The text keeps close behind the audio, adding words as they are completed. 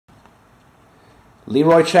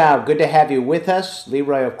Leroy Chiao, good to have you with us.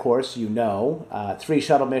 Leroy, of course, you know, three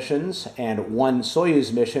shuttle missions and one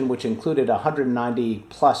Soyuz mission, which included a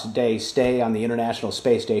 190-plus day stay on the International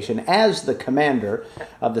Space Station as the commander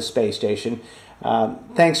of the space station.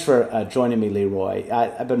 Thanks for joining me, Leroy.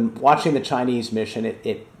 I've been watching the Chinese mission.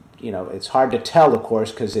 It's hard to tell, of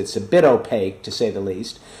course, because it's a bit opaque, to say the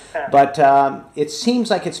least. But it seems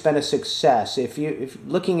like it's been a success. If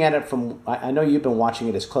looking at it from, I know you've been watching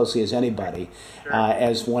it as closely as anybody, Sure.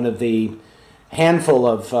 as one of the handful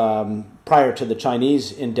of, prior to the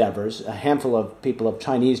Chinese endeavors, a handful of people of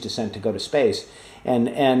Chinese descent to go to space.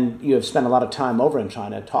 And you have spent a lot of time over in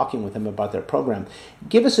China talking with them about their program.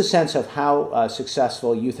 Give us a sense of how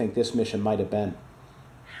successful you think this mission might have been.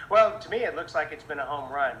 Well, to me, it looks like it's been a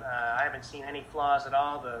home run. I haven't seen any flaws at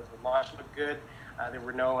all. The launch looked good. There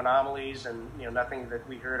were no anomalies, and nothing that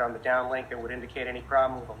we heard on the downlink that would indicate any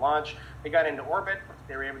problem with the launch. They got into orbit.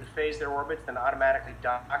 They were able to phase their orbits, then automatically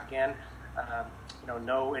dock again.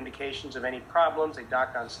 No indications of any problems. They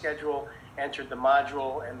docked on schedule, entered the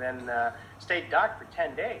module, and then stayed docked for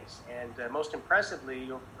 10 days. And most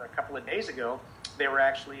impressively, a couple of days ago, they were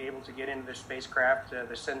actually able to get into their spacecraft, the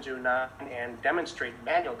Shenzhou 9, and demonstrate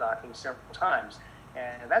manual docking several times.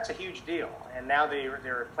 And that's a huge deal. And now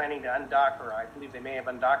they're planning to undock, or I believe they may have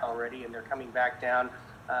undocked already, and they're coming back down,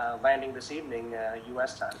 landing this evening,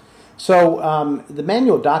 U.S. time. So the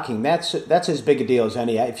manual docking, that's as big a deal as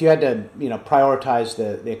any. If you had to prioritize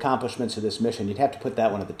the accomplishments of this mission, you'd have to put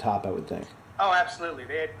that one at the top, I would think. Oh, absolutely.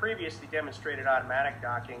 They had previously demonstrated automatic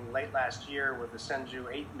docking late last year with the Shenzhou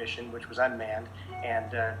 8 mission, which was unmanned,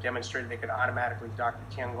 and demonstrated they could automatically dock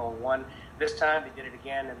the Tiangong-1. This time they did it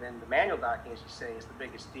again, and then the manual docking, as you say, is the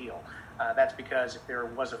biggest deal. That's because if there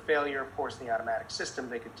was a failure, of course, in the automatic system,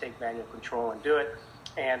 they could take manual control and do it.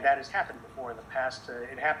 And that has happened before in the past.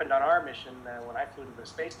 It happened on our mission when I flew to the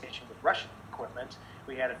space station with Russian equipment.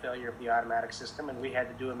 We had a failure of the automatic system, and we had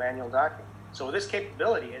to do a manual docking. So with this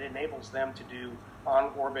capability, it enables them to do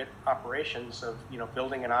on-orbit operations of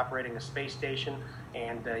building and operating a space station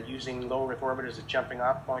and using low Earth orbit as a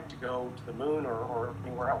jumping-off point to go to the moon or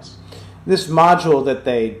anywhere else. This module that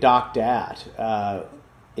they docked at,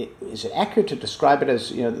 is it accurate to describe it as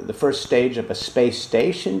the first stage of a space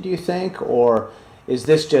station, do you think? Or is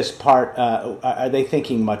this just part, are they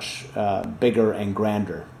thinking much bigger and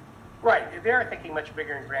grander? Right, they're thinking much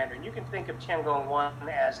bigger and grander, and you can think of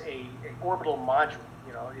Tiangong-1 as a orbital module.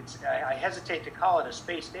 I hesitate to call it a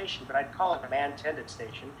space station, but I'd call it a man-tended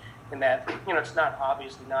station, in that it's not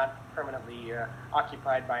obviously not permanently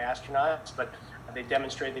occupied by astronauts, but they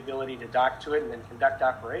demonstrate the ability to dock to it and then conduct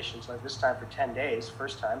operations, like this time for 10 days,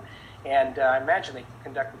 first time. And I imagine they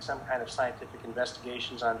conducted some kind of scientific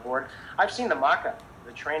investigations on board. I've seen the mock-up,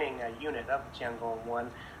 the training unit of the Tiangong-1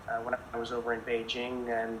 when I was over in Beijing,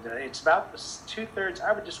 and it's about two-thirds,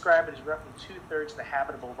 I would describe it as roughly two-thirds the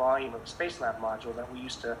habitable volume of a Space Lab module that we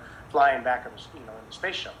used to fly in back of in the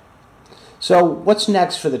space shuttle. So what's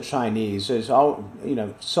next for the Chinese? There's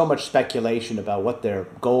so much speculation about what their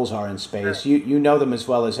goals are in space. Sure. You know them as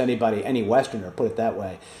well as anybody, any Westerner, put it that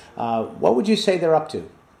way. What would you say they're up to?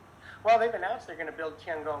 Well, they've announced they're going to build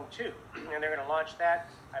Tiangong-2, and they're going to launch that,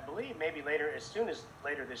 I believe, maybe as soon as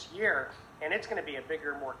later this year, and it's going to be a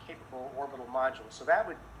bigger, more capable orbital module. So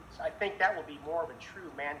I think that will be more of a true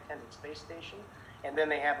man-tended space station. And then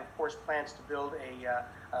they have, of course, plans to build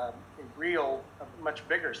a much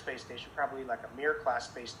bigger space station, probably like a Mir-class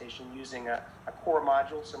space station, using a core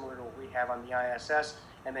module similar to what we have on the ISS,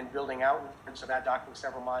 and then building out, and so that docking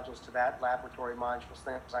several modules to that, laboratory modules,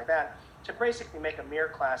 things like that, to basically make a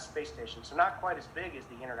Mir-class space station. So not quite as big as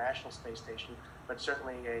the International Space Station, but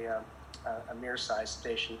certainly a Mir-sized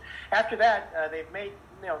station. After that,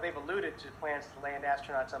 they've alluded to plans to land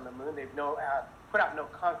astronauts on the moon. They've put out no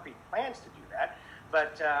concrete plans to do that,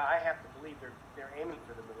 but I have to believe they're aiming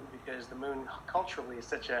for the moon, because the moon culturally is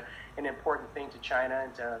such an important thing to China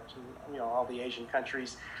and to all the Asian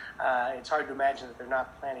countries. It's hard to imagine that they're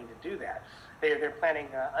not planning to do that. They're planning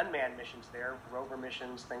unmanned missions there, rover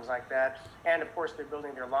missions, things like that. And of course, they're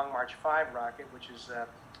building their Long March 5 rocket, which is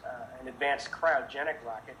an advanced cryogenic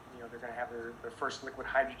rocket. They're going to have their first liquid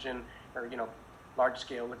hydrogen, or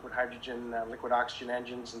large-scale liquid hydrogen, liquid oxygen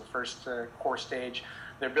engines in the first core stage.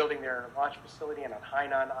 They're building their launch facility on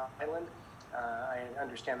Hainan Island. I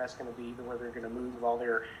understand that's going to be where they're going to move all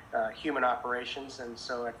their human operations. And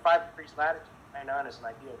so at 5 degrees latitude, Hainan is an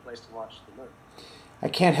ideal place to launch to the moon. I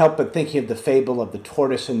can't help but thinking of the fable of the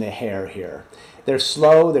tortoise and the hare here. They're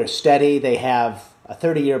slow, they're steady, they have a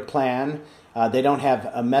 30-year plan. They don't have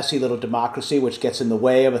a messy little democracy which gets in the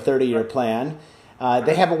way of a 30-year plan.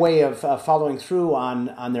 They have a way of following through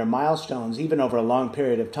on their milestones, even over a long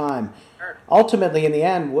period of time. Sure. Ultimately, in the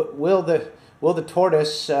end, will the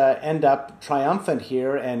tortoise end up triumphant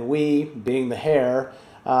here, and we, being the hare,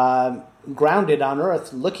 grounded on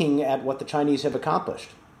Earth, looking at what the Chinese have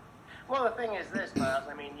accomplished? Well, the thing is this, Miles.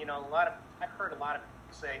 I mean, I've heard a lot of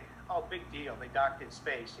people say, "Oh, big deal, they docked in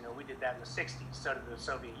space. We did that in the '60s. So did the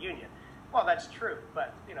Soviet Union." Well, that's true,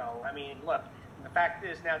 but I mean, look. The fact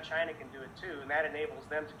is now China can do it too, and that enables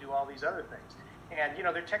them to do all these other things. And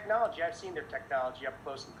their technology, I've seen their technology up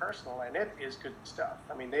close and personal, and it is good stuff.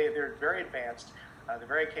 I mean, they're very advanced. They're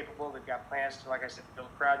very capable. They've got plans to, like I said, build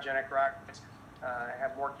cryogenic rockets,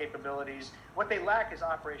 have more capabilities. What they lack is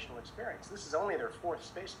operational experience. This is only their 4th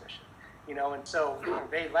space mission, and so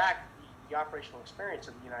they lack the operational experience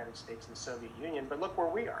of the United States and the Soviet Union. But look where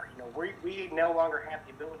we are. We no longer have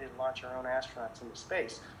the ability to launch our own astronauts into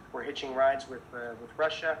space. We're hitching rides with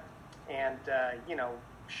Russia, and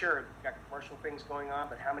sure, we've got commercial things going on,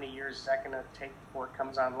 but how many years is that going to take before it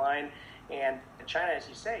comes online? And China, as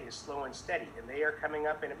you say, is slow and steady, and they are coming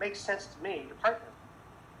up, and it makes sense to me to partner.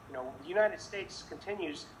 The United States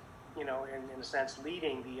continues, in a sense,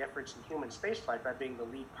 leading the efforts in human spaceflight by being the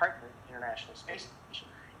lead partner in the International Space Station.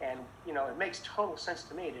 And, it makes total sense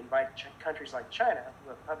to me to invite countries like China, who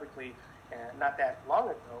have publicly, not that long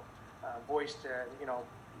ago, voiced,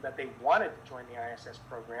 that they wanted to join the ISS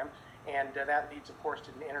program. And that leads, of course, to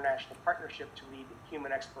an international partnership to lead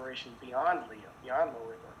human exploration beyond LEO, beyond low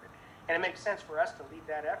Earth orbit. And it makes sense for us to lead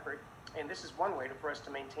that effort. And this is one way for us to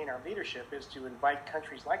maintain our leadership, is to invite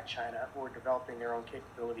countries like China, who are developing their own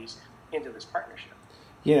capabilities, into this partnership.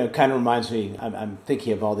 It kind of reminds me, I'm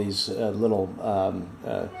thinking of all these little,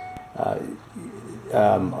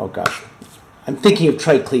 oh gosh, I'm thinking of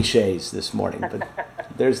trite cliches this morning, but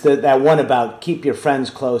there's that one about keep your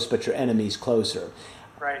friends close, but your enemies closer.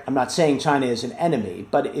 Right. I'm not saying China is an enemy,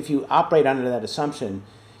 but if you operate under that assumption,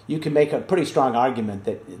 you can make a pretty strong argument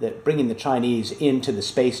that bringing the Chinese into the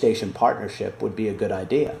space station partnership would be a good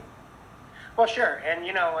idea. Well, sure. And,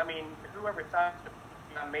 I mean, whoever thought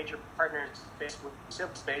major partners with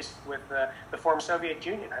civil space with the former Soviet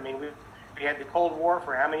Union? I mean, we had the Cold War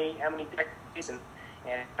for how many decades, and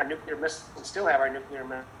our nuclear missiles, and still have our nuclear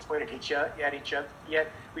missiles pointed at each other,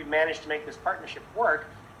 yet we've managed to make this partnership work.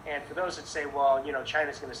 And for those that say, well,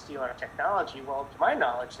 China's going to steal our technology, well, to my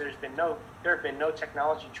knowledge, there have been no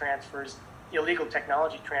technology transfers, illegal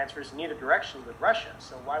technology transfers in either direction with Russia.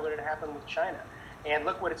 So why would it happen with China? And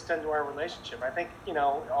look what it's done to our relationship. I think,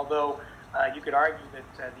 although you could argue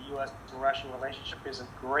that the U.S. and Russian relationship isn't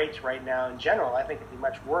great right now in general, I think it'd be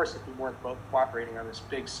much worse if we weren't both cooperating on this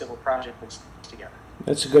big civil project together.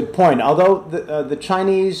 That's a good point. Although the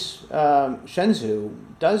Chinese Shenzhou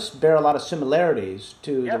does bear a lot of similarities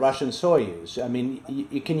to the Russian Soyuz. I mean,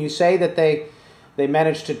 can you say that they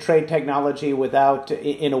managed to trade technology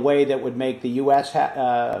in a way that would make the U.S.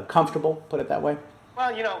 Comfortable, put it that way?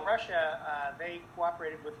 Well, Russia, they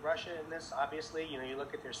cooperated with Russia in this, obviously. You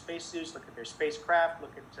look at their spacesuits, look at their spacecraft,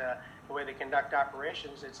 look at the way they conduct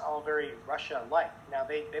operations. It's all very Russia-like. Now,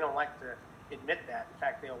 they don't like to admit that. In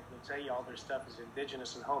fact, they'll tell you all their stuff is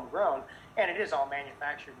indigenous and homegrown, and it is all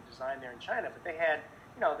manufactured and designed there in China. But they had,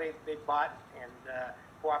 they bought and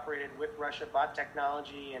cooperated with Russia, bought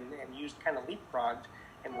technology, and used kind of leapfrogged,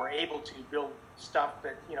 and were able to build stuff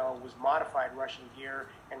that, was modified Russian gear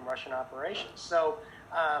and Russian operations. So,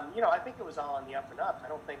 I think it was all on the up and up. I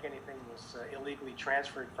don't think anything was illegally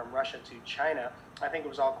transferred from Russia to China. I think it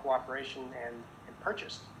was all cooperation and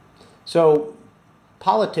purchased. So,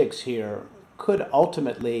 politics here could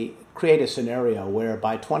ultimately create a scenario where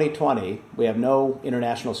by 2020 we have no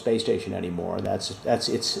International Space Station anymore. That's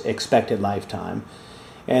its expected lifetime.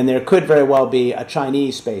 And there could very well be a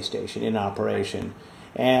Chinese space station in operation.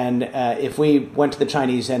 And if we went to the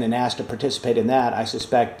Chinese then and asked to participate in that, I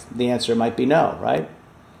suspect the answer might be no, right?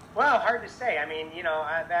 Well, hard to say. I mean,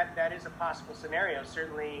 that is a possible scenario.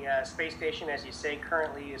 Certainly, space station, as you say,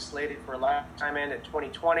 currently is slated for a lifetime end at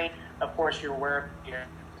 2020. Of course, you're aware of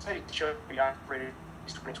the show be operated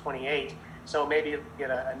in 2028, so maybe it'll get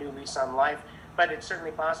a new lease on life. But it's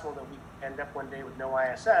certainly possible that we end up one day with no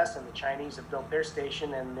ISS, and the Chinese have built their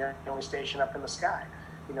station, and they're the only station up in the sky.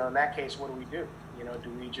 In that case, what do? Do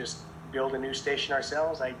we just build a new station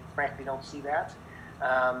ourselves? I frankly don't see that.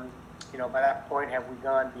 By that point, have we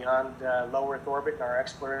gone beyond low Earth orbit in our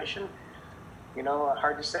exploration?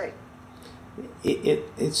 Hard to say.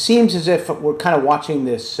 It seems as if we're kind of watching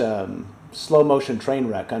this slow motion train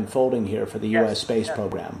wreck unfolding here for the U.S. space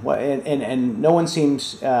program, and no one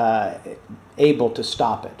seems able to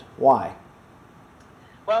stop it. Why?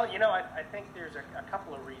 Well, I think there's a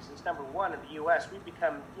couple of reasons. Number one, in the U.S., we've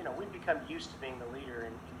become used to being the leader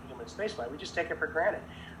in human spaceflight. We just take it for granted.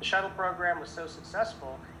 The shuttle program was so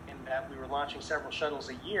successful in that we were launching several shuttles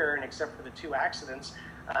a year, and except for the 2 accidents,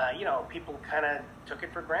 people kind of took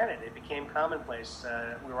it for granted. It became commonplace.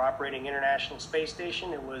 We were operating International Space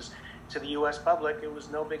Station. It was, to the U.S. public, it was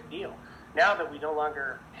no big deal. Now that we no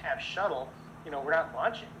longer have shuttle, we're not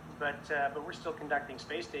launching, but we're still conducting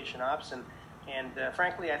space station ops, and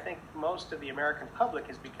frankly, I think most of the American public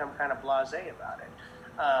has become kind of blasé about it.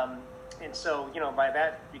 And so,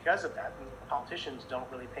 because of that, politicians don't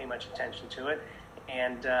really pay much attention to it.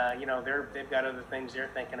 And, they've got other things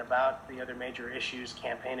they're thinking about, the other major issues,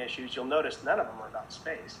 campaign issues. You'll notice none of them are about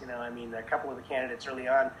space. A couple of the candidates early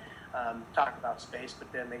on talked about space, but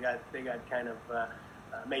then they got kind of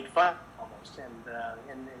made fun almost,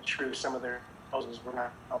 and true, some of their proposals were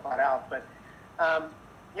not thought out. But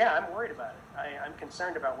yeah, I'm worried about it. I'm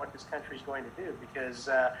concerned about what this country is going to do because,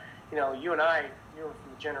 you and I, you were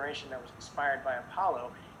from the generation that was inspired by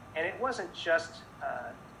Apollo, and it wasn't just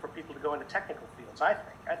for people to go into technical fields, I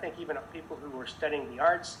think. I think even people who were studying the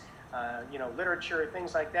arts, literature,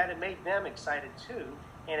 things like that, it made them excited too,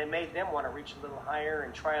 and it made them want to reach a little higher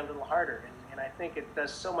and try a little harder. And I think it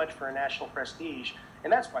does so much for a national prestige,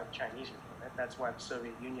 and that's why the Chinese are doing it. That's why the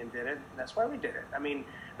Soviet Union did it, and that's why we did it. I mean,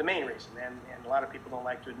 the main reason, and a lot of people don't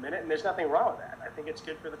like to admit it, and there's nothing wrong with that. I think it's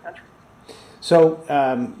good for the country. So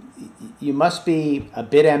you must be a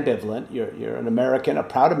bit ambivalent. You're an American, a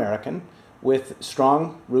proud American, with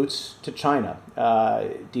strong roots to China.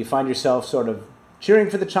 Do you find yourself sort of cheering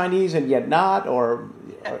for the Chinese and yet not, or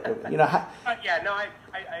How... Yeah, no,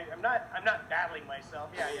 I'm not battling myself.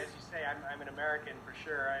 Yeah, as you say, I'm an American for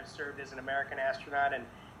sure. I've served as an American astronaut, and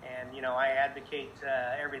I advocate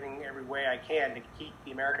every way I can to keep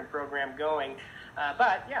the American program going.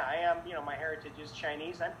 But yeah, I am. My heritage is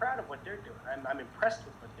Chinese. I'm proud of what they're doing. I'm impressed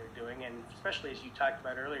with what they're doing, and especially as you talked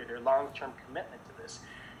about earlier, their long-term commitment to this.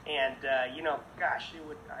 And gosh,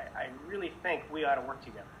 I really think we ought to work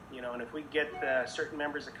together. And if we get certain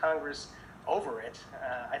members of Congress over it,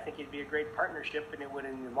 I think it'd be a great partnership, and it would,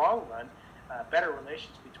 in the long run, better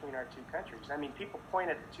relations between our two countries. I mean, people point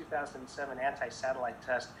at the 2007 anti-satellite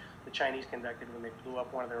test the Chinese conducted when they blew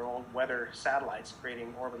up one of their old weather satellites,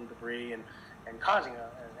 creating orbital debris and causing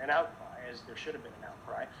an outcry, as there should have been an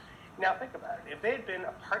outcry. Now, think about it. If they had been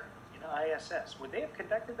a partner in ISS, would they have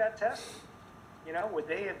conducted that test? Would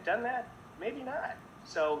they have done that? Maybe not.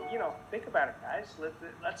 So, think about it, guys.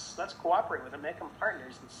 Let's cooperate with them, make them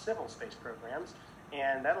partners in civil space programs,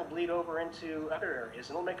 and that'll bleed over into other areas,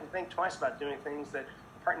 and it'll make them think twice about doing things that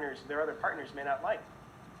their other partners may not like.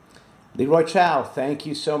 Leroy Chiao, thank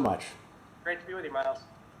you so much. Great to be with you, Miles.